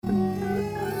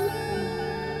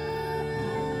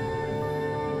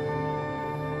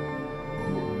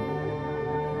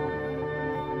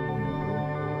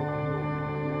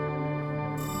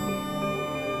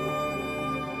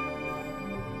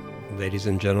Ladies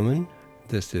and gentlemen,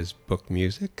 this is Book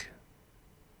Music.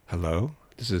 Hello,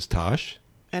 this is Tosh.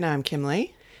 And I'm Kim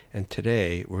Lee. And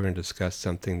today we're going to discuss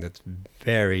something that's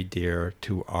very dear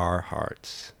to our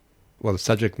hearts. Well, the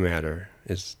subject matter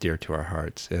is dear to our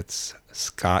hearts. It's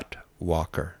Scott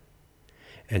Walker.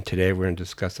 And today we're going to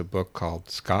discuss a book called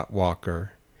Scott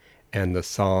Walker and the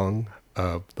Song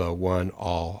of the One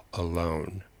All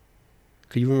Alone.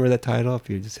 Could you remember that title if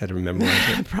you just had to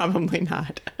memorize it? Probably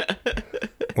not.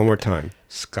 One more time.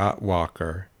 Scott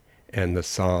Walker and the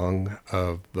Song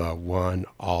of the One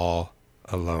All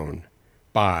Alone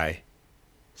by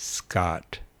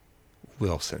Scott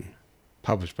Wilson,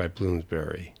 published by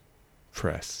Bloomsbury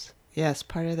Press. Yes,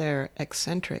 part of their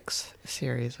Eccentrics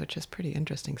series, which is a pretty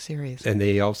interesting series. And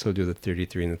they also do the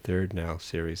 33 and the Third Now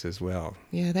series as well.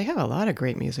 Yeah, they have a lot of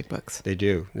great music books. They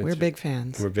do. We're big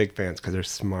fans. We're big fans because they're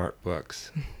smart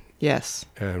books. Yes.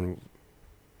 And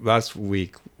last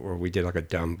week, or we did like a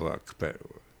dumb book, but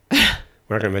we're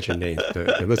not going to mention names.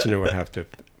 The listener would have to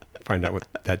find out what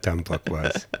that dumb book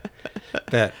was.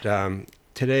 But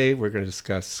today we're going to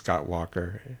discuss Scott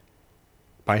Walker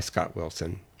by Scott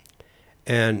Wilson.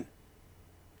 And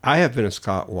I have been a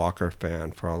Scott Walker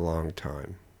fan for a long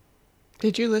time.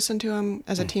 Did you listen to him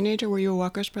as a teenager? Were you a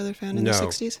Walker's Brother fan in the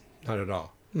 60s? Not at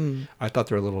all. Mm. I thought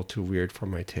they were a little too weird for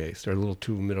my taste. They're a little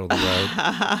too middle of the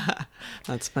road.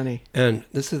 That's funny. And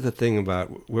this is the thing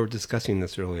about, we were discussing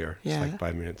this earlier, Yeah. just like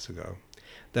 5 minutes ago,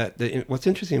 that what's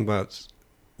interesting about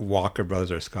Walker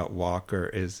Brothers or Scott Walker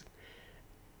is,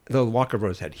 the Walker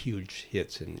Brothers had huge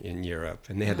hits in Europe,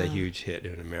 and they had that huge hit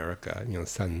in America,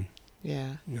 Sun,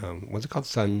 Yeah. what's it called?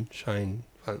 Sunshine?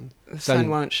 The sun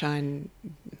won't shine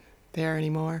there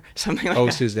anymore. Something like Oh,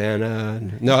 that. Susanna.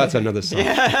 No, that's another song.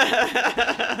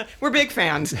 Yeah. We're big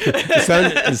fans.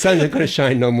 The sun ain't going to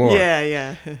shine no more.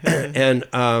 Yeah. And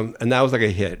that was like a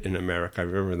hit in America. I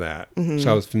remember that. Mm-hmm.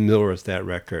 So I was familiar with that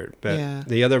record. But Yeah.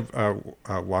 the other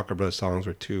Walker Brothers songs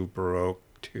were too baroque,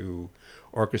 too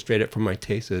orchestrated for my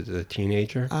taste as a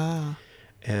teenager. Ah.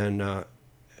 And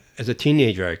as a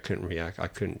teenager, I couldn't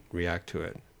react to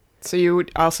it. So you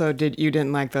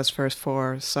didn't like those first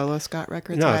 4 solo Scott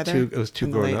records No, either? it was too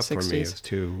In the grown late up for me. 60s? It was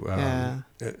too. Yeah.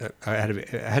 I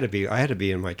had to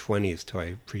be in my 20s till I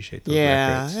appreciate those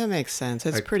Yeah, records. that makes sense.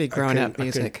 It's pretty grown up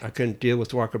music. I couldn't deal with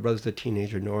the Walker Brothers as a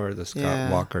teenager, nor the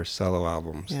Scott Walker solo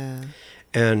albums. Yeah.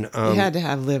 And You had to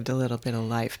have lived a little bit of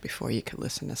life before you could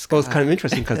listen to Scott. well, it's kind of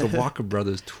interesting because the Walker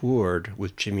Brothers toured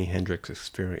with Jimi Hendrix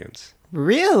Experience.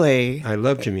 Really? I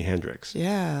love Jimi Hendrix.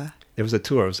 Yeah. There was a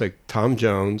tour. It was like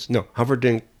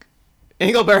Humperdinck,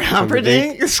 Engelbert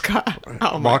Humperdinck, Scott.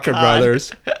 Oh my Walker God.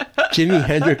 Brothers, Jimi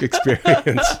Hendrix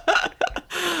Experience.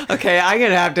 Okay, I'm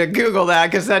going to have to Google that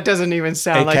because that doesn't even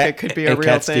sound like it could be a real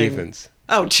Cat thing. Stevens.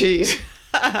 Oh, jeez.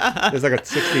 There's like a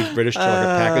 60s British tour, like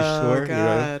a package tour,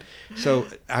 God. So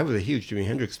I was a huge Jimi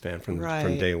Hendrix fan from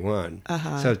day one.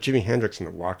 So Jimi Hendrix and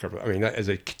the Walker, as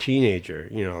a teenager,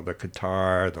 the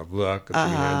guitar, the look of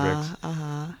Jimi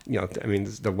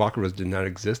Hendrix. The Walker Brothers did not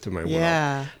exist in my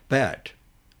Yeah. world.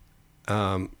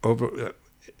 But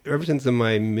ever since in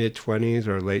my mid-20s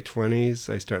or late 20s,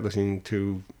 I started listening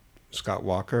to Scott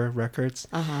Walker records,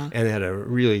 and it had a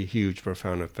really huge,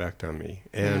 profound effect on me.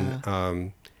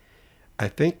 And I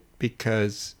think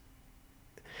because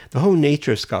the whole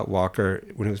nature of Scott Walker,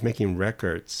 when he was making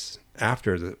records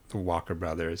after the Walker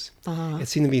Brothers, it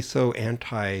seemed to be so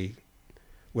anti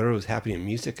whatever was happening in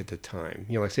music at the time.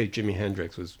 Like say Jimi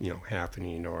Hendrix was,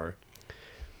 happening, or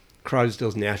Crosby,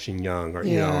 Stills, Nash and Young, or or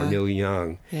Neil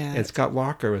Young. Yeah. And Scott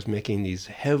Walker was making these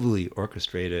heavily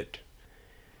orchestrated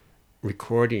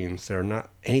recordings that are not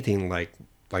anything like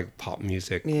pop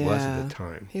music was at the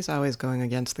time. He's always going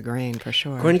against the grain, for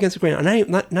sure. Going against the grain. And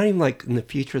not even like in the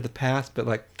future or the past, but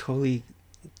like totally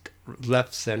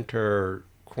left center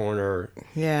corner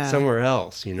somewhere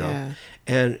else, Yeah.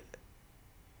 And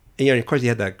of course he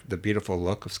had the beautiful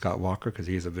look of Scott Walker because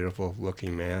he's a beautiful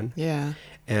looking man. Yeah.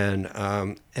 And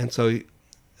so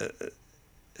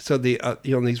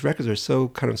these records are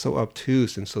so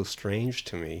obtuse and so strange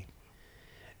to me.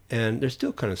 And they're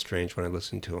still kind of strange when I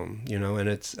listen to them, and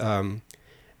it's,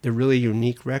 they're really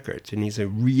unique records, and he's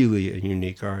really a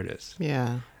unique artist.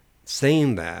 Yeah.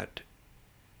 Saying that,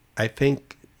 I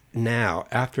think now,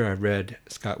 after I read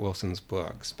Scott Wilson's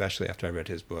book, especially after I read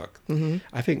his book,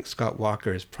 I think Scott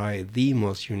Walker is probably the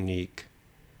most unique,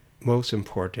 most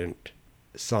important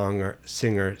singer,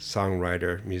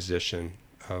 songwriter, musician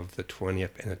of the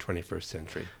 20th and the 21st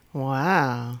century.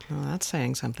 Wow. Well, that's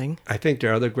saying something. I think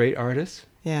there are other great artists.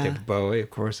 Yeah. David Bowie, of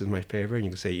course, is my favorite. You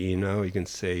can say Eno, you can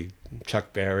say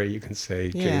Chuck Berry, you can say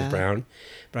James Brown.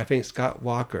 But I think Scott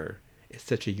Walker is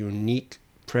such a unique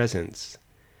presence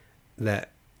that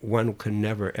one could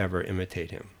never, ever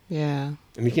imitate him. Yeah.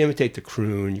 I mean, you can imitate the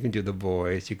croon, you can do the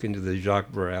voice, you can do the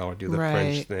Jacques Brel, do the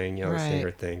French thing, the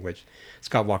singer thing, which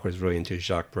Scott Walker was really into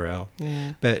Jacques Brel.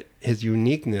 Yeah. But his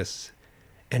uniqueness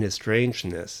and his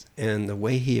strangeness and the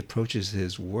way he approaches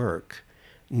his work,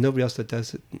 nobody else that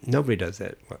does it. Nobody does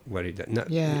that. What he does.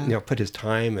 Put his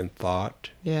time and thought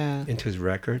into his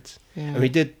records. Yeah. I mean, he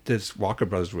did this Walker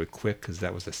Brothers really quick because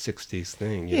that was a '60s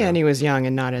thing. You know? And he was young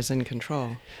and not as in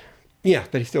control. Yeah,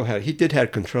 but he did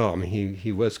have control. I mean,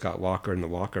 he was Scott Walker and the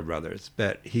Walker Brothers,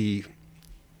 but when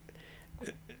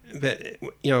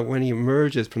he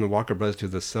emerges from the Walker Brothers to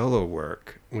the solo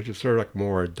work, which is sort of like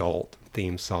more adult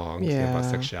theme songs about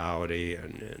sexuality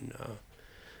and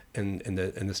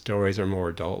the stories are more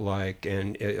adult-like,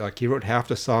 and like he wrote half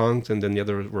the songs, and then the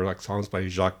others were like songs by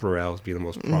Jacques Brel being the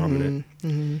most prominent,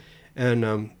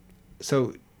 and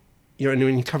so. And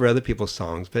when you cover other people's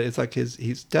songs, but it's like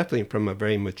he's definitely from a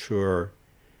very mature,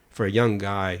 for a young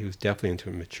guy who's definitely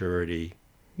into maturity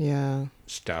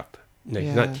stuff. No,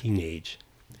 he's not teenage.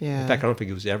 Yeah. In fact, I don't think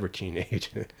he was ever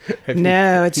teenage.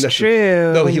 No, it's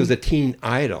true. No, he was a teen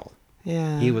idol.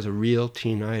 Yeah. He was a real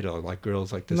teen idol, like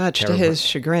girls like this. Much to his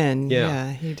chagrin.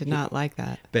 Yeah, he did not like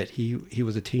that. But he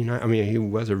was a teen idol. I mean, he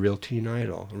was a real teen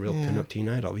idol, a real pin-up teen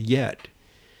idol. Yet,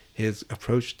 his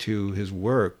approach to his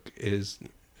work is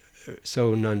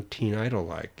so non-teen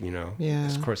idol-like,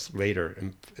 Of course, later,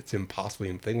 it's impossibly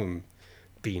in England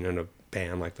being in a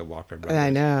band like the Walker Brothers.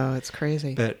 I know, it's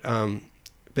crazy. But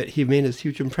he made this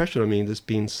huge impression on me, this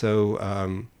being so...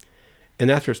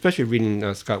 and after especially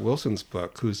reading Scott Wilson's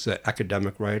book, who's an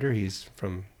academic writer, he's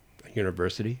from a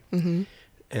university. Mm-hmm.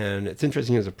 And it's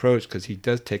interesting his approach, because he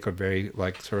does take a very,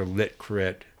 sort of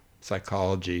lit-crit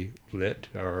psychology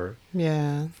or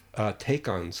take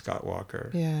on Scott Walker.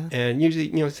 Yeah. And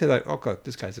usually, say like, oh God,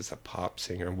 this guy's just a pop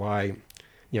singer. Why?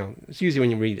 It's usually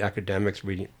when you read academics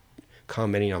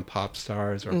commenting on pop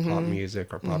stars or pop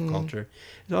music or pop culture,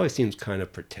 it always seems kind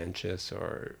of pretentious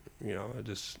or,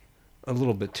 just a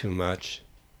little bit too much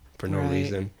for no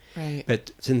reason. Right.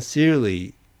 But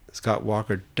sincerely, Scott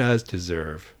Walker does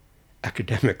deserve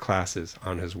academic classes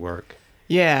on his work.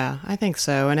 Yeah, I think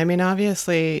so. And I mean,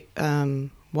 obviously,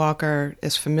 Walker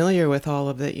is familiar with all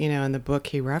of the, in the book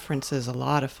he references a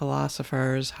lot of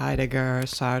philosophers, Heidegger,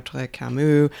 Sartre,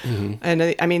 Camus. Mm-hmm.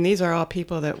 And I mean, these are all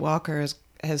people that Walker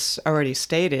has already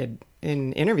stated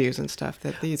in interviews and stuff,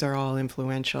 that these are all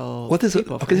influential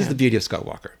people. This is the beauty of Scott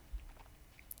Walker.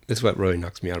 This is what really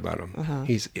knocks me out about him. Uh-huh.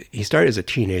 He started as a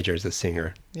teenager as a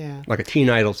singer, like a teen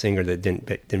idol singer that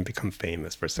didn't become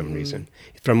famous for some reason.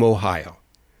 He's from Ohio.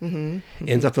 Mm-hmm.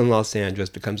 Ends up in Los Angeles,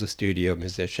 becomes a studio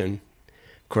musician,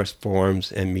 of course,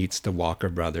 forms and meets the Walker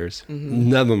Brothers. Mm-hmm.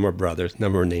 None of them are brothers, none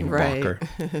of them are named Walker.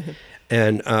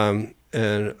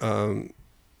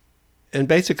 And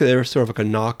basically they were sort of like a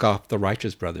knockoff the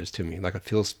Righteous Brothers to me, like a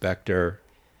Phil Spector.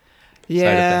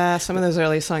 Yeah, some of those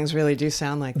early songs really do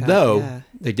sound like that. Though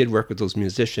they did work with those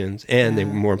musicians, and they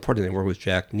more importantly, they worked with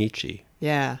Jack Nitzsche.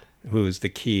 Yeah. Who is the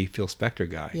key Phil Spector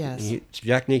guy. Yes.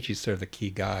 Jack Nitzsche's sort of the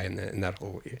key guy in that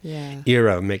whole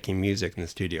era of making music in the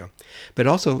studio. But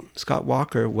also, Scott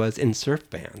Walker was in surf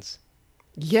bands.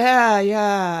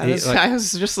 Yeah. I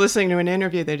was just listening to an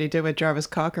interview that he did with Jarvis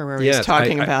Cocker where he was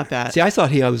talking about that. See, I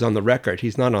thought he was on the record.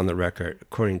 He's not on the record,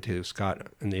 according to Scott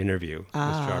in the interview with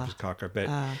Jarvis Cocker. But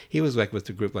he was like with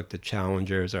the group like the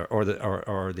Challengers or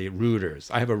the Rooters.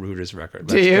 I have a Rooters record.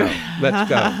 Do you? Let's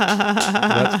go.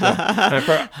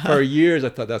 And for years, I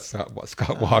thought that's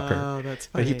Scott Walker. Oh, that's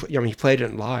funny. But he played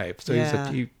it live. So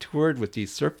he toured with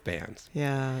these surf bands.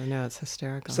 Yeah, no, it's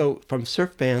hysterical. So from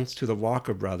surf bands to the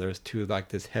Walker Brothers to like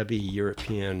this heavy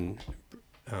European,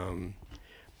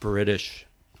 British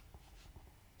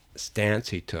stance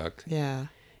he took. Yeah.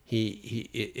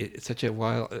 It's such a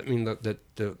wild. I mean,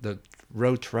 the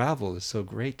road travel is so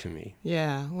great to me.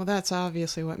 Yeah. Well, that's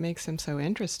obviously what makes him so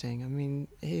interesting. I mean,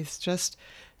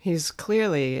 he's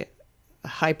clearly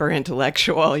hyper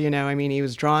intellectual. I mean, he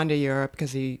was drawn to Europe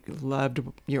because he loved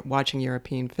watching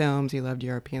European films. He loved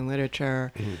European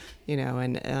literature. Mm-hmm.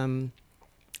 And.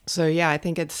 So yeah, I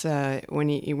think it's when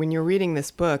you're reading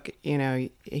this book,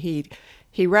 he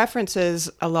references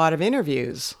a lot of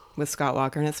interviews with Scott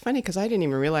Walker, and it's funny because I didn't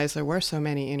even realize there were so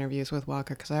many interviews with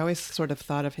Walker, because I always sort of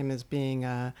thought of him as being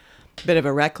a bit of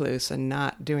a recluse and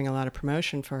not doing a lot of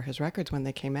promotion for his records when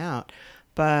they came out.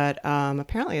 But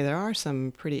apparently there are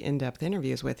some pretty in-depth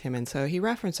interviews with him, and so he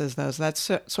references those.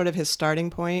 That's sort of his starting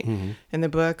point in the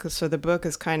book. So the book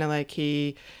is kind of like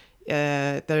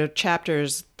there are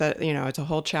chapters that, it's a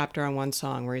whole chapter on one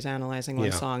song where he's analyzing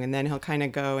one song, and then he'll kind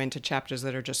of go into chapters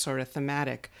that are just sort of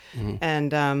thematic. Mm-hmm.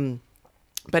 And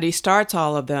But he starts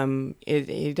all of them,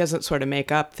 he doesn't sort of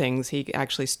make up things. He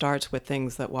actually starts with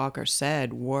things that Walker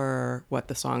said were what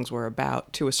the songs were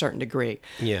about to a certain degree.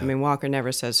 Yeah. I mean, Walker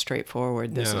never says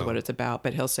straightforward, this is No. what it's about,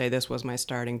 but he'll say this was my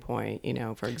starting point. You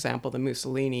know, for example, the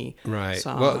Mussolini Right.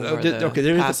 song Well, or the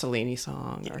there's Pasolini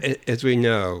song. Or, as we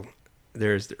know,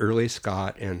 there's the early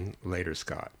Scott and later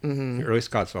Scott. The early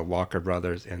Scott's the Walker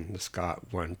Brothers and the Scott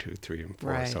 1, 2, 3, and 4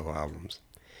 Right. solo albums.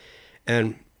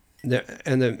 And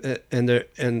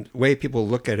the way people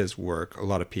look at his work, a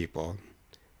lot of people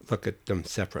look at them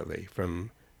separately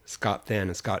from Scott then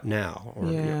and Scott now,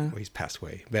 or he's passed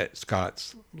away. But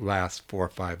Scott's last 4 or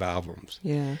 5 albums,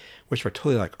 which were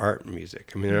totally like art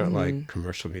music. I mean, they're not like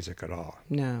commercial music at all.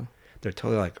 No. They're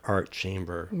totally like art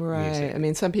chamber Right. music. I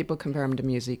mean, some people compare him to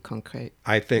musique concrète.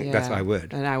 I think that's what I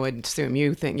would. And I would assume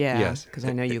you think, Yes, because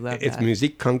I know you love it's that.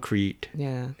 musique concrete.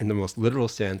 Yeah. In the most literal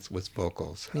sense, with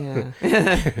vocals. Yeah.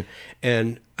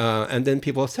 and then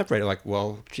people separate it, like,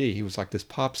 well, gee, he was like this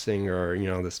pop singer, you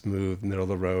know, this smooth, middle of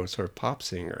the road sort of pop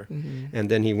singer, and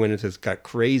then he went into got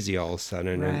crazy all of a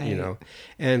sudden, and you know,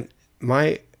 and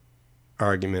my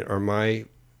argument or my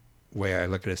way I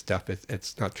look at his stuff,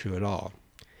 it's not true at all.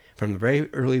 From the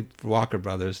very early Walker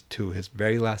Brothers to his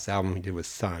very last album he did with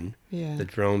Sun, the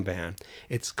drone band,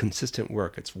 it's consistent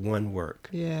work. It's one work.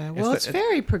 Yeah, well,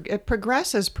 it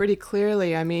progresses pretty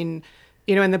clearly. I mean,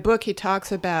 you know, in the book he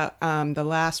talks about the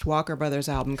last Walker Brothers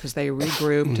album because they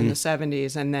regrouped in the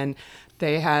 70s, and then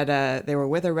they were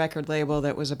with a record label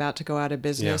that was about to go out of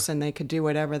business, and they could do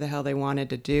whatever the hell they wanted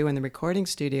to do in the recording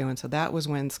studio, and so that was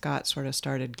when Scott sort of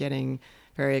started getting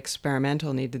very experimental,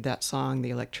 and he did that song, The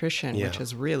Electrician, which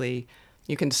is really,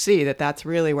 you can see that that's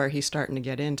really where he's starting to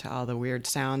get into all the weird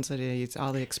sounds that he's,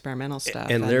 all the experimental stuff.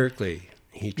 And lyrically,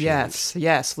 he changed.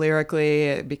 Yes, lyrically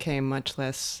it became much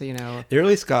less, you know. The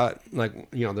early Scott, like,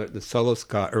 you know, the solo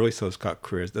Scott, early solo Scott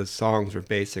careers, the songs were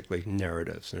basically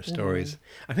narratives, they're stories.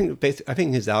 I think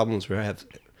his albums have,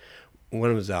 one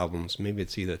of his albums, maybe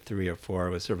it's either 3 or 4,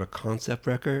 was sort of a concept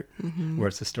record where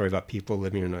it's a story about people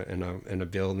living in a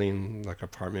building, like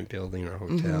apartment building or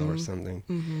hotel or something.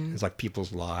 It's like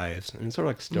people's lives, and it's sort of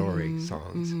like story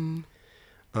songs.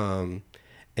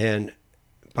 And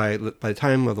by the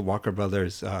time of the Walker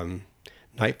Brothers'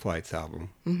 Night Flights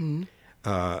album,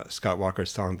 Scott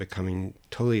Walker's song becoming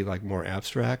totally like more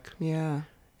abstract. Yeah.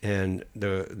 And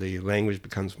the language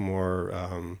becomes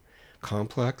more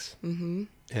complex.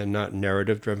 And not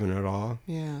narrative driven at all,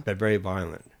 but very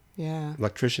violent. Yeah.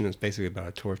 Electrician is basically about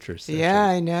a torture session. Yeah,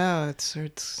 I know.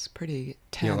 It's pretty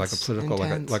tense. You know, like a political,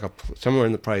 somewhere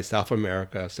in probably South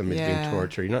America, somebody's being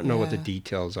tortured. You don't know what the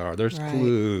details are. There's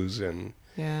clues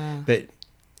but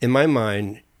in my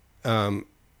mind, and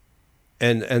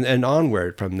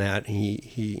onward from that,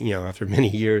 he you know, after many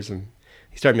years, and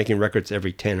he started making records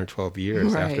every 10 or 12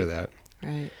 years after that.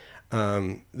 Right.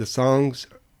 The songs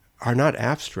are not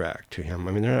abstract to him.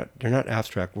 I mean, they're not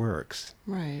abstract works.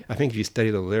 Right. I think if you study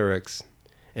the lyrics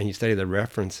and you study the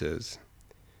references,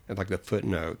 and like the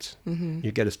footnotes,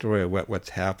 you get a story of what's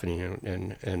happening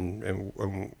and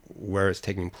where it's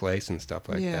taking place and stuff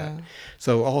like that.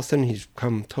 So all of a sudden he's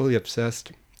become totally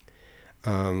obsessed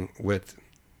with,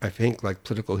 I think, like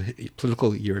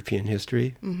political European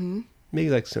history,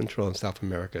 maybe like Central and South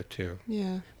America too.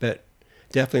 Yeah. But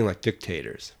definitely like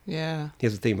dictators. Yeah. He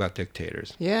has a thing about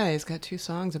dictators. Yeah, he's got 2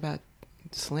 songs about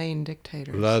slaying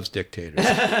dictators. Loves dictators.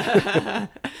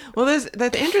 Well,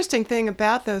 the interesting thing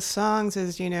about those songs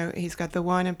is, you know, he's got the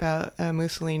one about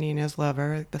Mussolini and his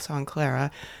lover, the song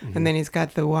Clara, and then he's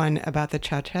got the one about the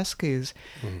Ceausescus.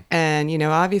 And, you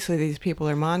know, obviously these people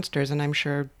are monsters, and I'm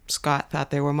sure Scott thought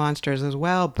they were monsters as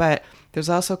well, but there's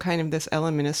also kind of this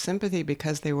element of sympathy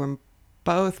because they were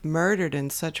both murdered in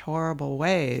such horrible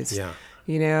ways. Yeah.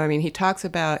 You know, I mean, he talks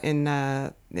about in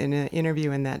an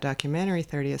interview in that documentary,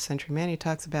 30th Century Man, he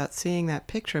talks about seeing that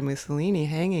picture of Mussolini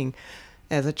hanging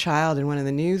as a child in one of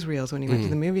the newsreels when he went to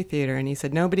the movie theater. And he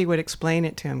said nobody would explain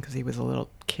it to him because he was a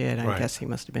little kid. I guess he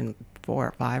must have been 4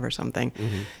 or 5 or something.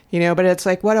 You know, but it's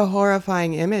like, what a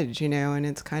horrifying image, you know, and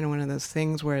it's kind of one of those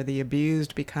things where the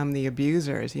abused become the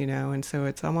abusers, you know, and so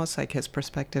it's almost like his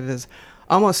perspective is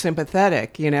almost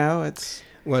sympathetic, you know. It's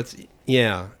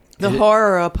the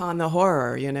horror upon the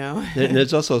horror, you know. And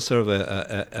there's also sort of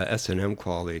a S&M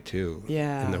quality too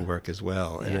in the work as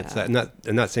well. And it's I'm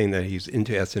not saying that he's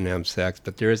into S&M sex,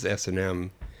 but there is S&M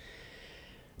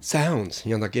sounds,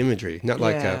 you know, like imagery, not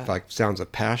like sounds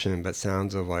of passion, but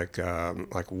sounds of like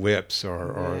whips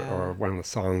or one of the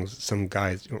songs. Some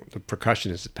guys, you know, the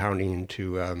percussionist is pounding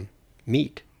into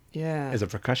meat. As a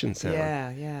percussion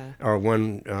sound. Or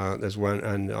one, there's one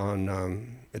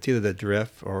on it's either the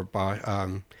Drift or by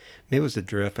maybe it was the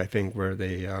Drift, I think, where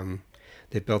they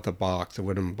they built a box, a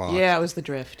wooden box. Yeah, it was the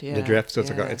Drift. Yeah, the Drift. So it's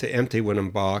yeah. like it's an empty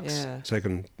wooden box, Yeah. so I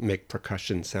can make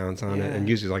percussion sounds on it, Yeah. and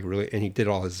usually like really. And he did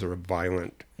all his sort of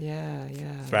violent Yeah,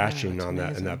 thrashing it's on that in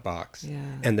amazing. that box. Yeah.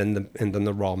 And then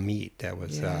the raw meat that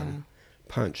was Yeah.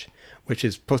 punch, which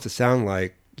is supposed to sound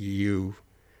like you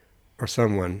or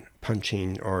someone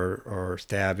punching or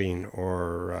stabbing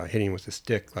or hitting with a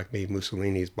stick, like maybe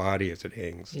Mussolini's body as it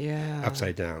hangs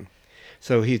upside down.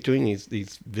 So he's doing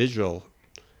these visual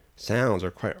sounds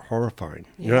are quite horrifying.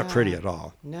 They're not pretty at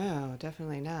all. No,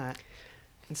 definitely not.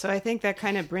 And so I think that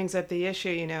kind of brings up the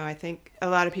issue. I think a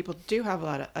lot of people do have a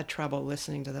lot of trouble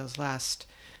listening to those last,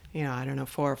 I don't know,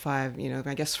 4 or 5,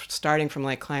 I guess starting from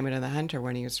like Climate of the Hunter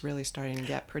when he was really starting to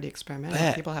get pretty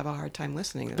experimental. People have a hard time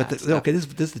listening to that stuff. Okay, this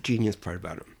is the genius part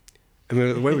about him. I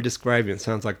mean, the way we're describing it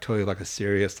sounds like totally like a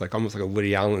serious, like almost like a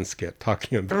Woody Allen skit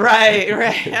talking about right,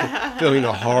 feeling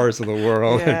the horrors of the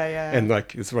world, yeah. and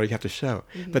like it's what you have to show.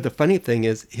 Mm-hmm. But the funny thing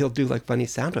is, he'll do like funny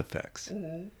sound effects.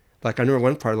 Mm-hmm. Like I remember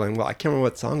one part line. Well, I can't remember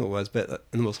what song it was,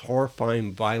 but the most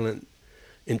horrifying, violent,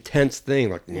 intense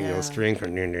thing, like strings,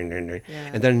 and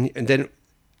then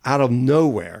out of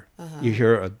nowhere, you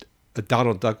hear a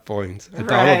Donald Duck voice.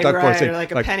 Donald Duck voice, or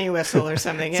like a penny whistle or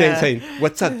something. saying,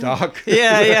 "What's up, Doc?"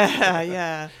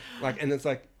 yeah. Like, and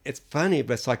it's funny,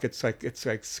 but it's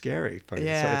like scary funny.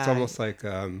 Yeah. So it's almost like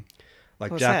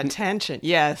What's Jack. That tension?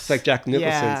 Yes. It's like Jack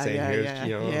Nicholson saying, "Here's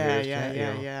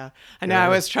I know. I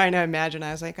was trying to imagine.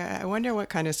 I was like, I wonder what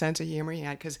kind of sense of humor he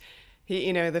had, because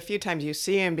he, the few times you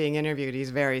see him being interviewed,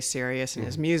 he's very serious, and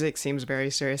his music seems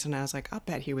very serious. And I was like, I'll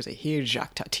bet he was a huge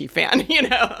Jacques Tati fan.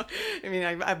 I mean,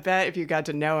 I bet if you got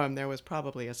to know him, there was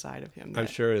probably a side of him that, I'm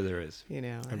sure there is.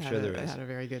 I'm sure there is. Had a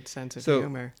very good sense of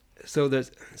humor. So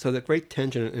the great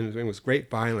tension and it was great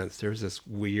violence. There's this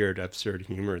weird, absurd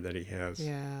humor that he has.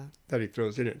 Yeah. That he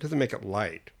throws in. It doesn't make it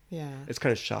light. Yeah. It's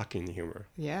kind of shocking, the humor.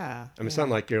 Yeah. I mean, it's not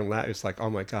like you're laugh. It's like, oh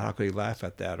my God, how could he laugh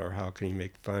at that, or how can he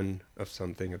make fun of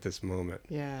something at this moment?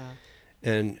 Yeah.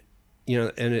 And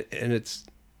it's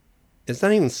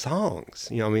not even songs.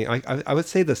 I mean, I would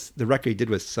say the record he did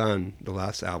with Sun, the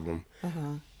last album.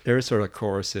 There is sort of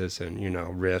choruses and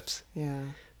riffs. Yeah.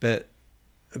 But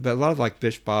a lot of like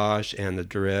Bish Bosh and the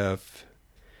Drift,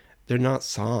 they're not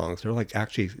songs. They're like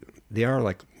they are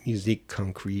like musique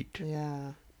concrete.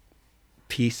 Yeah.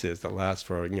 Pieces that last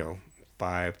for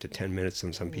 5 to 10 minutes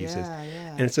in some pieces,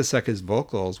 yeah. And it's just like his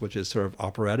vocals, which is sort of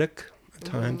operatic at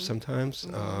times, sometimes,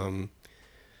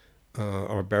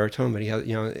 or baritone. But he has,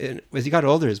 as he got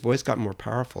older, his voice got more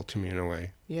powerful to me in a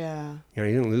way. Yeah. He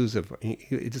didn't lose it.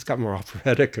 He just got more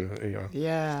operatic,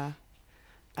 Yeah.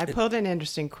 I pulled an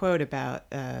interesting quote about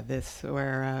this,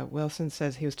 where Wilson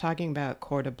says he was talking about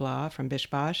Cor de Blois from Bish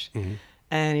Bosh. Mm-hmm.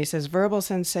 And he says, verbal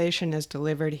sensation is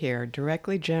delivered here,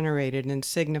 directly generated and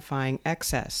signifying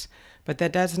excess, but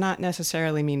that does not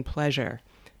necessarily mean pleasure.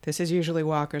 This is usually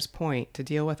Walker's point. To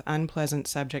deal with unpleasant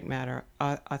subject matter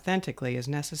authentically is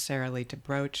necessarily to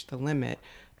broach the limit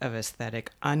of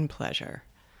aesthetic unpleasure.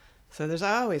 So there's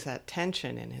always that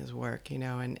tension in his work,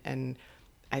 and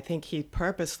I think he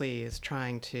purposely is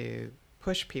trying to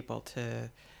push people to...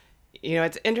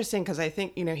 it's interesting because I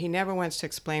think, he never wants to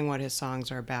explain what his songs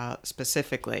are about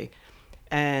specifically.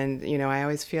 And, I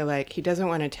always feel like he doesn't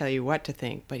want to tell you what to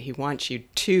think, but he wants you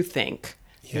to think.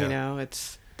 Yeah.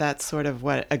 That's sort of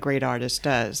what a great artist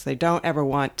does. They don't ever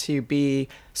want to be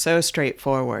so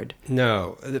straightforward.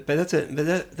 No, but that's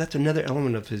another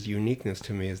element of his uniqueness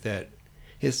to me, is that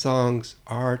his songs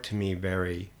are, to me,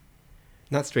 very,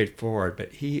 not straightforward,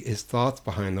 but his thoughts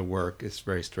behind the work is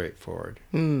very straightforward.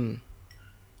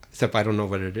 Except I don't know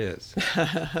what it is.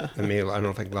 I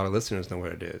don't think a lot of listeners know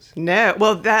what it is. No.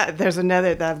 Well, there's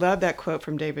another... I love that quote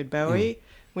from David Bowie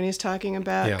when he's talking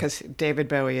about... Because David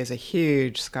Bowie is a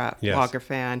huge Scott Walker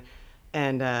fan.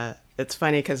 And it's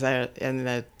funny because in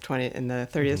the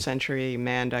 30th Century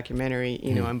Man documentary,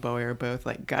 and Bowie are both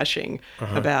like gushing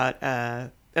about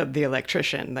the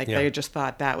electrician. Like they just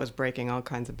thought that was breaking all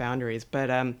kinds of boundaries.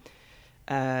 But...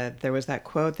 there was that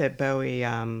quote that Bowie...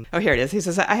 here it is. He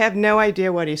says, I have no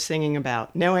idea what he's singing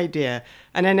about. No idea.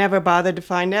 And I never bothered to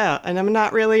find out. And I'm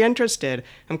not really interested.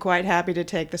 I'm quite happy to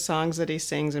take the songs that he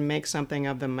sings and make something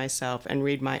of them myself and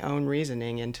read my own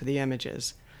reasoning into the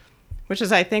images. Which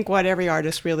is, I think, what every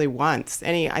artist really wants.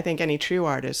 I think any true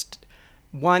artist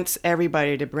wants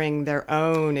everybody to bring their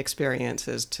own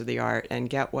experiences to the art and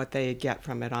get what they get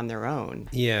from it on their own.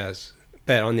 Yes.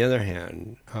 But on the other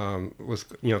hand,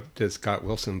 the Scott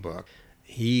Wilson book,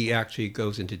 he actually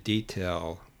goes into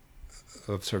detail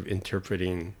of sort of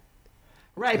interpreting.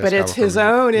 Right, but it's his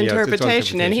own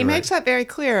interpretation, and he makes that very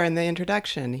clear in the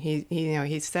introduction.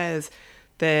 He says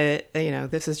that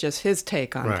this is just his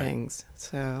take on things.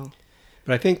 So,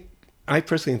 But I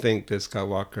personally think that Scott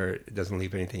Walker doesn't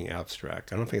leave anything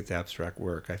abstract. I don't think it's abstract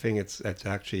work. I think it's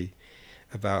actually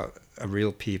about a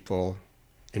real people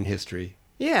in history.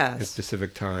 Yes. At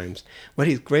specific times. What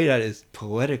he's great at is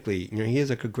poetically, he is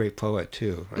like a great poet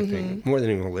too, I think. More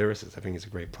than even a lyricist, I think he's a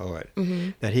great poet.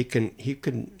 That he can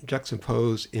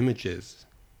juxtapose images,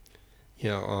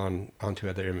 onto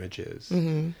other images.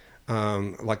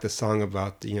 Like the song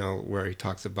about, where he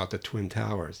talks about the Twin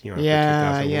Towers,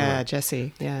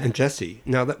 Jesse. Yeah. And Jesse.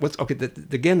 Now,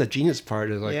 again, the genius part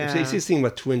is like, he's singing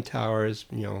about Twin Towers,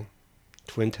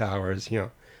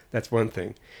 that's one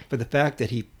thing. But the fact that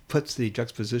he puts the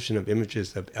juxtaposition of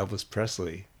images of Elvis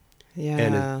Presley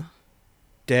and his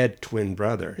dead twin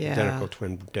brother, identical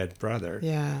twin dead brother,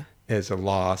 as a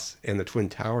loss, and the Twin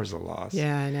Towers a loss.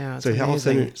 Yeah, I know. So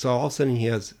all of a sudden he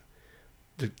has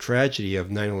the tragedy of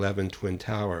 9/11 Twin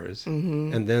Towers,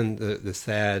 and then the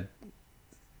sad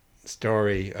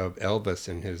story of Elvis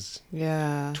and his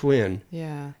twin.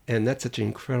 Yeah. And that's such an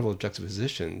incredible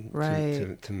juxtaposition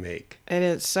to make. And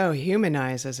it so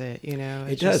humanizes it,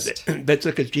 It does. But it's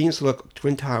like a genius look,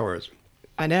 Twin Towers.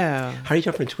 I know. How do you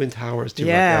jump from Twin Towers to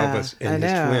like Elvis and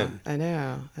his twin? I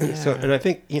know. So, and I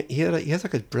think he has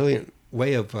like a brilliant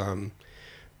way of,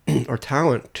 or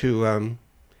talent to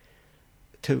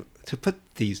put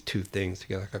these two things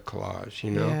together like a collage,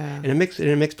 and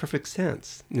it makes perfect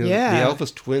sense. The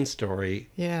Elvis twin story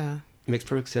makes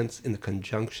perfect sense in the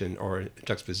conjunction or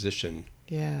juxtaposition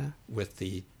with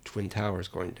the Twin Towers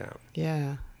going down.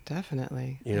 Yeah,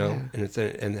 definitely.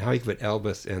 And how you put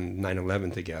Elvis and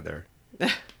 9/11 together.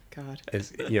 God.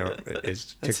 Is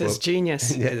It's his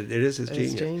genius. Yeah, it is his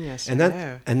genius. His genius. And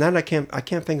that I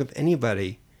can't think of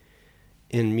anybody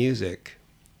in music,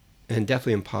 and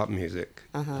definitely in pop music,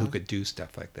 who could do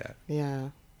stuff like that. Yeah.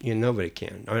 Nobody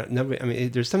can. Nobody. I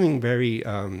mean, there's something very.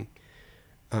 I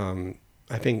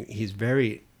think he's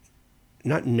very,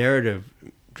 not narrative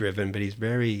driven, but he's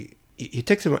very. He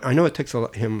takes him. I know it takes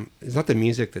him. It's not the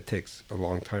music that takes a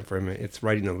long time for him. It's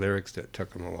writing the lyrics that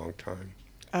took him a long time.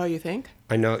 Oh, you think?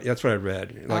 I know. That's what I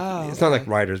read. It's not like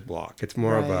writer's block. It's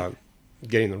more about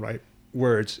getting the right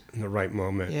words in the right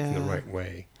moment in the right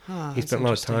way. He spent a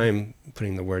lot of time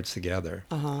putting the words together.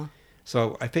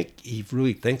 So I think he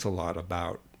really thinks a lot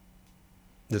about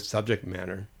the subject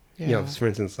matter. For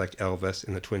instance, like Elvis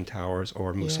in the Twin Towers,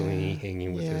 or Mussolini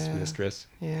hanging with his mistress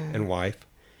and wife,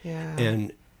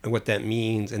 and what that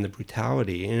means, and the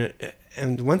brutality.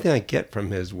 And one thing I get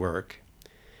from his work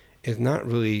is not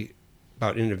really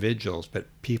about individuals, but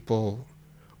people,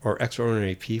 or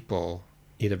extraordinary people,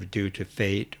 either due to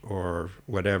fate or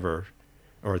whatever,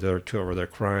 or their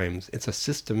crimes. It's a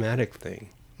systematic thing.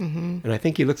 And I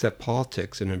think he looks at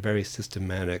politics in a very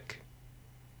systematic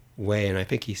way, and I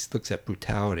think he looks at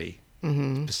brutality,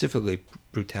 specifically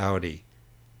brutality,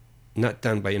 not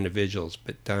done by individuals,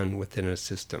 but done within a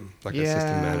system, like a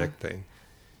systematic thing.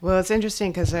 Well, it's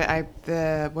interesting because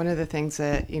one of the things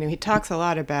that, he talks a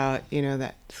lot about,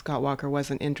 that Scott Walker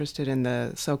wasn't interested in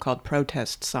the so-called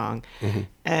protest song.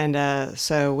 And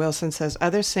so Wilson says,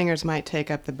 other singers might take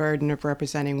up the burden of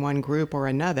representing one group or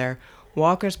another.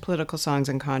 Walker's political songs,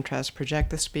 in contrast,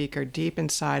 project the speaker deep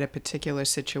inside a particular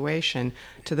situation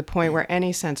to the point where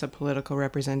any sense of political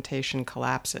representation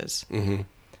collapses.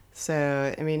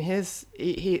 So, I mean,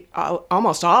 he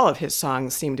almost all of his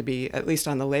songs seem to be, at least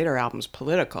on the later albums,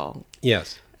 political.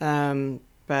 Yes.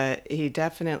 But he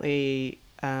definitely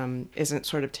isn't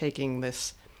sort of taking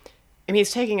this. I mean,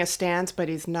 he's taking a stance, but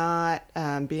he's not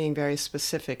being very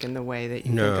specific in the way that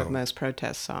you think of most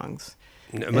protest songs.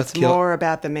 It's more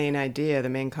about the main idea, the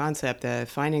main concept,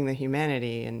 finding the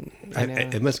humanity, and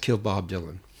it must kill Bob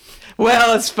Dylan.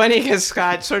 Well, it's funny because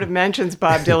Scott sort of mentions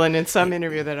Bob Dylan in some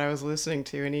interview that I was listening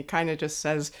to, and he kind of just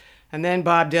says, and then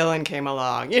Bob Dylan came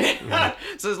along. So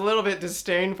it's a little bit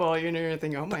disdainful. You're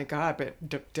thinking, oh my God, but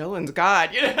Dylan's God.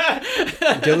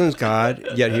 Dylan's God,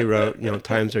 yet he wrote,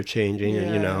 times are changing,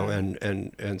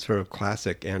 and sort of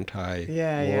classic anti-war.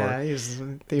 Yeah, he's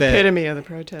the epitome of the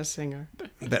protest singer.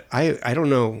 But I don't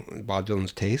know Bob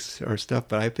Dylan's tastes or stuff,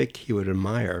 but I think he would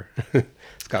admire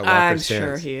Scott Walker's I'm stance.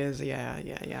 sure he is. Yeah,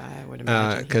 I would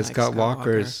imagine. Because Scott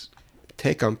Walker's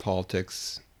take on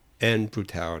politics and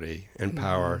brutality and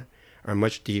power are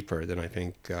much deeper than I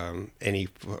think any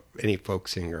folk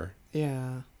singer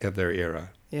of their era.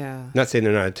 Yeah. Not saying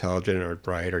they're not intelligent or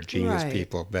bright or genius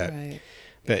people, but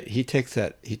he takes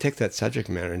that subject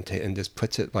matter and just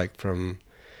puts it like from,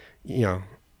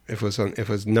 if it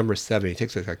was number 7, he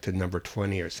takes it like to number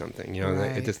 20 or something.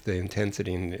 It's just the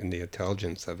intensity and the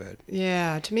intelligence of it.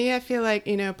 Yeah. To me, I feel like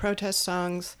protest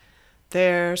songs,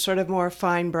 they're sort of more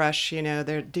fine brush.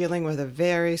 They're dealing with a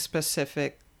very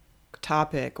specific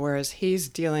topic, whereas he's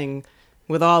dealing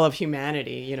with all of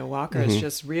humanity. You know, Walker is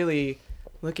just really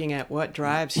looking at what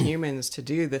drives humans to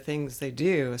do the things they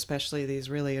do, especially these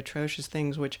really atrocious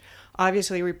things, which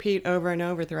obviously repeat over and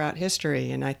over throughout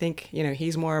history. And I think, you know,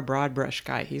 he's more a broad brush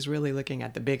guy. He's really looking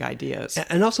at the big ideas.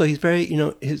 And also, he's very, you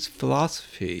know, his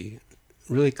philosophy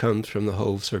really comes from the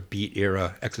whole sort of beat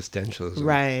era existentialism.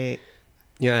 Right.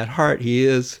 Yeah, at heart, he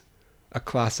is a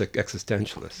classic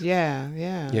existentialist. Yeah.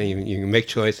 Yeah, you make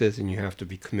choices and you have to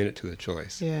be committed to the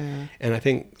choice. Yeah. And I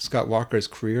think Scott Walker's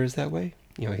career is that way.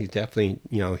 You know, he definitely,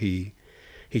 you know, he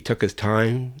took his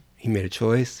time, he made a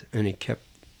choice, and he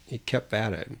kept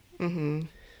at it. Mm-hmm.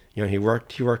 You know, he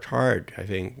worked hard. I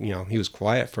think, you know, he was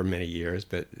quiet for many years,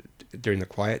 but during the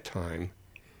quiet time,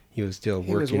 he was still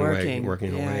working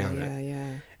away on it.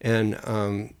 Yeah.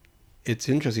 And it's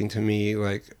interesting to me,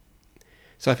 like,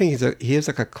 so I think he is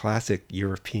like a classic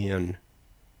European,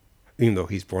 even though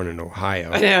he's born in Ohio.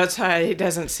 I know, it's hard. He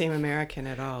doesn't seem American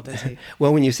at all, does he?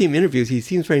 Well, when you see him in interviews, he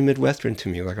seems very Midwestern to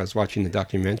me. Like I was watching the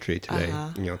documentary today,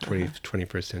 you know,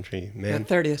 21st Century Man.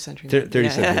 The 30th Century Man.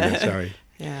 30th Century Man, sorry.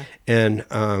 Yeah.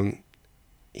 And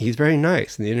he's very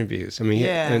nice in the interviews. I mean,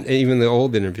 and even the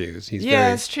old interviews, he's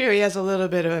very... it's true. He has a little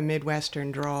bit of a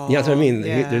Midwestern drawl. Yeah, that's what I mean.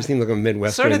 There seems like a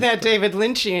Midwestern... Sort of that David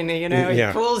Lynchian, you know,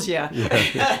 he fools you.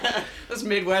 Yeah. Those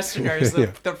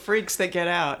Midwesterners, the freaks that get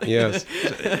out. Yes.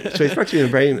 So he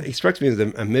strikes me as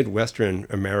a Midwestern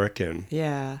American.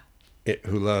 Yeah.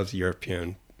 Who loves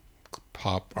European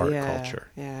pop art culture.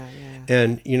 Yeah.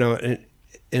 And, you know, and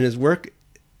his work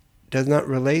does not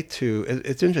relate to...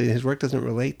 It's interesting. His work doesn't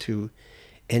relate to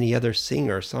any other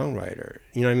singer or songwriter.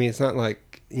 You know what I mean? It's not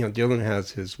like, you know, Dylan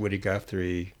has his Woody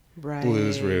Guthrie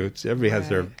blues roots. Everybody has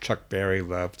their Chuck Berry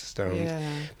love to Stones.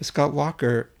 Yeah. But Scott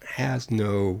Walker has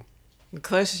no... The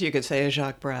closest you could say is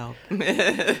Jacques Brel.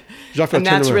 Jacques and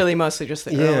that's really mostly just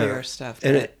the earlier stuff.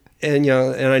 And you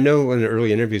know, and I know in the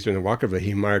early interviews during the Walker, but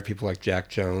he admired people like Jack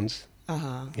Jones.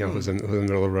 You know, who's a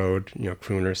middle of the road, you know,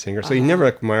 crooner singer. So he never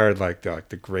admired like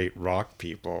the great rock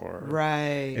people.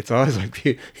 It's always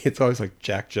like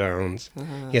Jack Jones.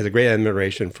 He has a great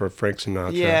admiration for Frank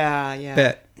Sinatra. Yeah.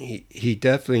 But he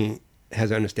definitely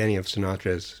has an understanding of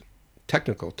Sinatra's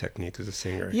technical technique as a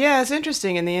singer. Yeah, it's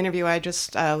interesting. In the interview I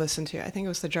just listened to, I think it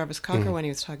was the Jarvis Cocker when he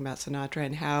was talking about Sinatra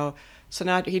and how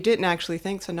Sinatra, he didn't actually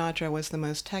think Sinatra was the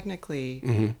most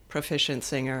technically proficient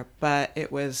singer, but it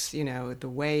was, you know, the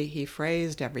way he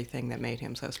phrased everything that made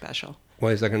him so special.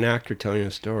 Well, he's like an actor telling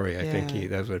a story. I think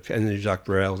that's what, and then Jacques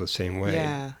Brel was the same way.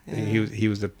 Yeah. He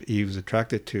was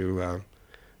attracted to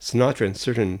Sinatra in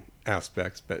certain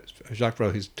aspects, but Jacques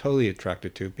Brel he's totally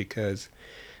attracted to because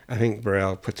I think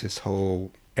Brel puts his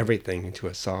whole everything into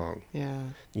a song. Yeah.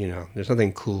 You know, there's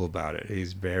nothing cool about it.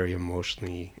 He's very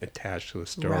emotionally attached to the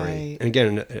story. Right. And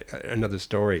again, another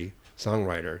story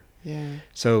songwriter. Yeah.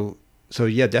 So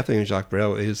yeah, definitely Jacques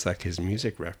Brel is like his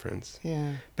music reference.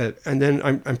 Yeah. And then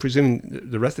I'm presuming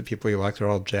the rest of the people he likes are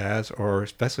all jazz or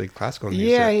especially classical music.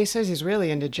 Yeah, he says he's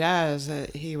really into jazz.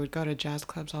 He would go to jazz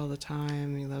clubs all the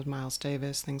time. He loves Miles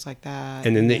Davis, things like that.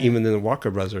 And then even in the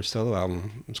Walker Brothers solo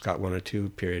album, Scott 1 or 2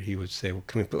 period, he would say, well,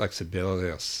 can we put like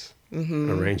Sibelius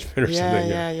arrangement or something?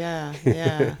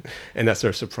 Yeah. And that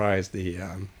sort of surprised the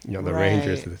the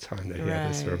arrangers at the time that he had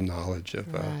this sort of knowledge of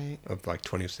like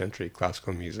 20th century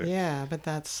classical music. Yeah, but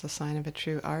that's the sign of a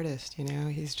true artist, you know.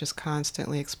 He's just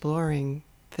constantly exploring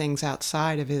things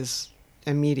outside of his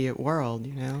immediate world,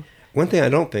 you know. One thing I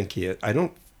don't think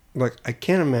I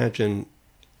can't imagine,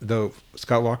 though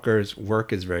Scott Walker's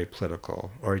work is very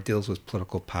political, or he deals with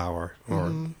political power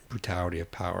or brutality of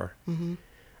power.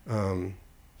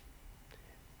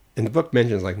 And the book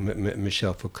mentions like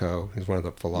Michel Foucault is one of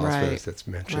the philosophers that's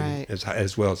mentioned,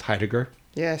 as well as Heidegger.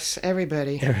 Yes,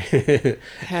 everybody.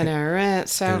 Hannah Arendt,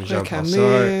 Sartre,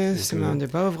 Camus, Simone de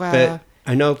Beauvoir. But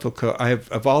I know Foucault.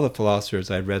 Of all the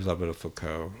philosophers, I read a little bit of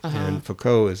Foucault, and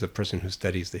Foucault is a person who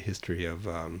studies the history of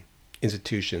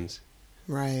institutions,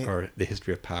 or the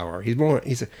history of power.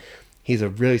 He's a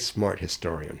really smart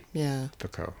historian. Yeah,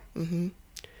 Foucault.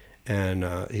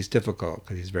 And he's difficult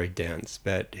because he's very dense.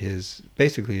 But his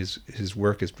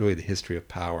work is really the history of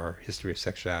power, history of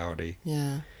sexuality.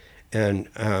 Yeah.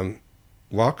 And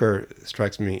Walker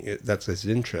strikes me, that's his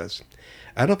interest.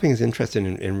 I don't think he's interested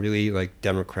in really like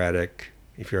democratic,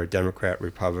 if you're a Democrat,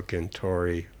 Republican,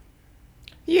 Tory.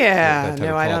 Yeah,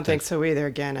 no, I don't think so either.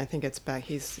 Again, I think it's back.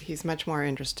 He's much more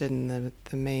interested in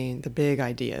the big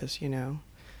ideas, you know.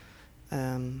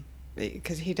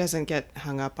 Because he doesn't get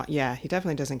hung up on, he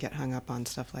definitely doesn't get hung up on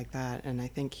stuff like that. And I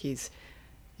think he's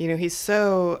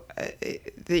so,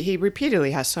 he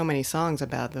repeatedly has so many songs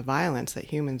about the violence that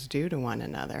humans do to one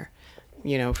another.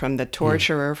 from the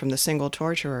torturer, from the single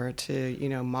torturer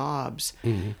to, mobs.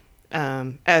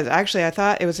 As actually, I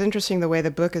thought it was interesting the way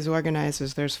the book is organized.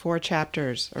 Is there's 4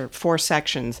 chapters or 4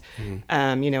 sections,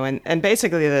 and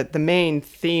basically the main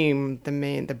theme,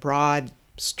 the broad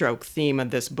stroke theme of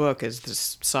this book is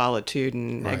this solitude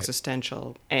and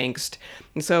existential angst.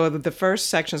 And so the first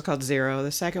section is called 0,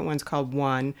 the second one's called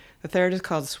 1, the third is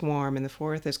called Swarm, and the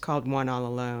fourth is called One All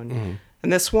Alone.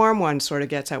 And the Swarm one sort of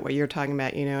gets at what you're talking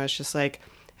about. It's just like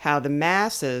how the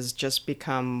masses just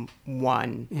become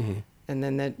one. And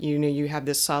then that you have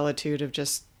this solitude of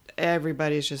just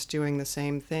everybody's just doing the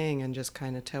same thing and just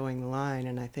kind of towing the line.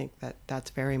 And I think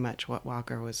that's very much what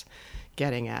Walker was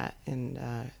getting at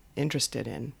and interested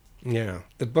in. Yeah.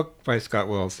 The book by Scott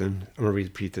Wilson, I'm going to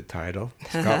repeat the title,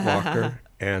 Scott Walker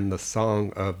and the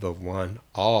Song of the One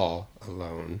All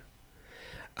Alone.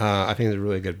 I think it's a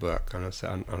really good book on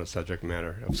a subject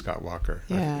matter of Scott Walker.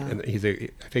 Yeah. I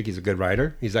think he's a good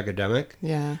writer. He's academic.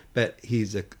 Yeah. But he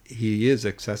is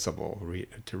accessible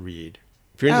to read.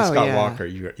 If you're into Scott Walker,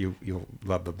 you'll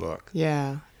love the book.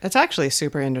 Yeah. It's actually a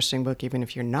super interesting book, even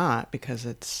if you're not, because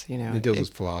it's, It deals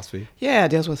with philosophy. Yeah, it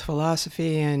deals with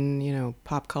philosophy and,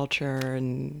 pop culture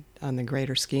and on the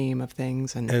greater scheme of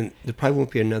things. And there probably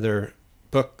won't be another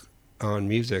book on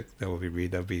music that will be read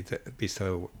that will be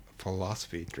so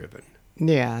philosophy driven.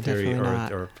 Yeah, definitely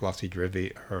not. Or philosophy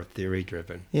driven or theory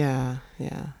driven. Yeah,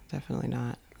 definitely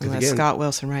not. Unless Scott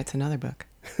Wilson writes another book.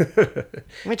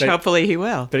 Which hopefully he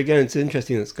will. But again, it's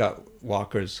interesting that Scott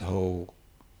Walker's whole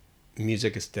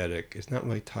music aesthetic is not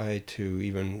really tied to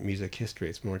even music history.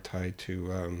 It's more tied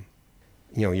to,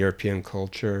 European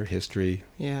culture, history,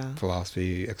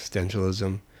 philosophy,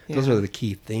 existentialism. Yeah. Those are the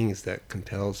key things that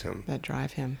compels him. That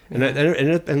drive him. Yeah.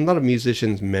 And a lot of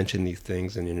musicians mention these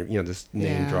things and, just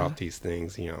name drop these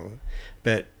things,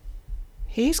 But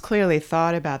he's clearly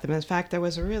thought about them. In fact, there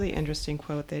was a really interesting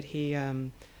quote that he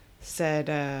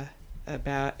said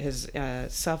about his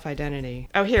self-identity.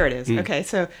 Oh, here it is. Okay,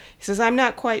 so he says, "I'm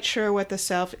not quite sure what the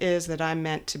self is that I'm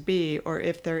meant to be, or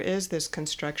if there is this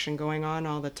construction going on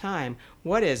all the time.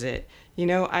 What is it?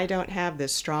 I don't have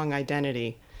this strong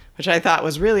identity." Which I thought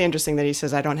was really interesting that he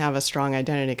says, I don't have a strong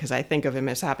identity, because I think of him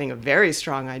as having a very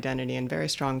strong identity and very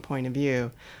strong point of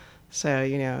view. So,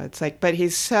 it's like, but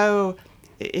he's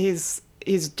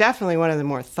definitely one of the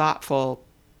more thoughtful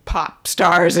pop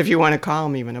stars, if you want to call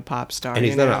him even a pop star. And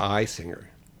he's not an I singer.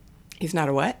 He's not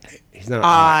a what? He's not an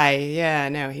I. Yeah,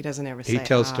 no, he doesn't ever say He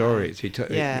tells stories.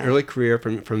 Early career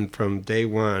from day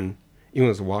one, even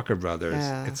with the Walker Brothers,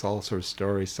 it's all sort of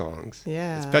story songs.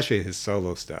 Yeah. Especially his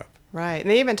solo stuff. Right.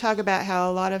 And they even talk about how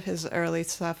a lot of his early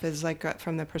stuff is like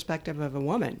from the perspective of a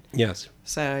woman. Yes.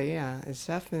 So, yeah, it's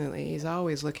definitely, he's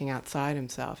always looking outside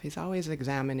himself. He's always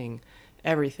examining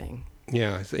everything.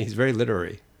 Yeah, he's very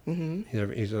literary.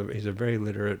 Mm-hmm. He's a very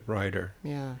literate writer.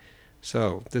 Yeah.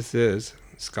 So this is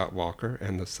Scott Walker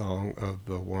and the Song of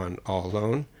the One All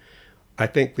Alone. I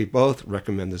think we both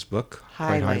recommend this book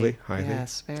quite highly.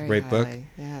 Yes, very great highly. Book.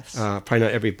 Yes. Probably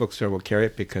not every bookstore will carry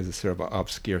it because it's sort of an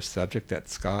obscure subject,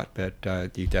 that's Scott, but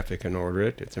you definitely can order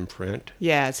it. It's in print.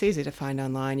 Yeah, it's easy to find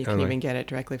online. You can even get it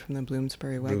directly from the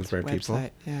Bloomsbury website. People.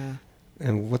 Yeah.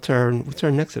 And what's our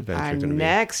next adventure going to be? Our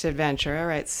next adventure. All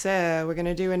right, so we're going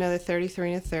to do another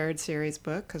 33 1/3 series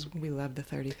book because we love the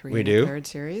 33 1/3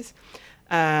 series.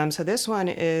 So this one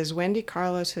is Wendy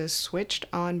Carlos's Switched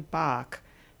on Bach.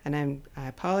 And I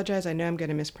apologize. I know I'm going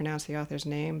to mispronounce the author's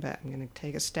name, but I'm going to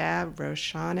take a stab.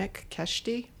 Roshanik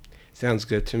Keshti. Sounds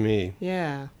good to me.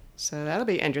 Yeah. So that'll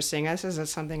be interesting. This is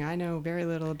something I know very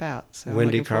little about. So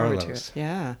Wendy Carlos.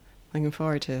 Yeah. Looking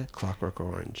forward to Clockwork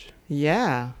Orange.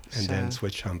 Yeah. And then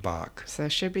Switched on Bach. So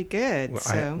it should be good.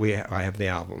 Well, I have the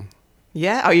album.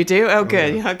 Yeah? Oh, you do? Oh,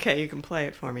 good. Yeah. Okay, you can play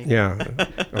it for me. Yeah.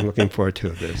 I'm looking forward to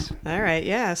this. All right.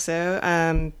 Yeah.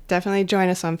 So definitely join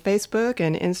us on Facebook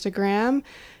and Instagram.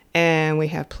 And we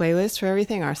have playlists for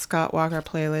everything. Our Scott Walker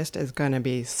playlist is going to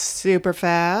be super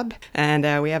fab. And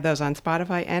we have those on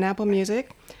Spotify and Apple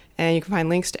Music. And you can find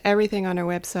links to everything on our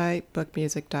website,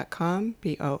 bookmusic.com,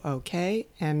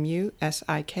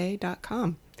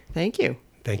 bookmusik.com. Thank you.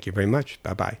 Thank you very much.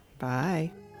 Bye-bye.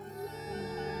 Bye.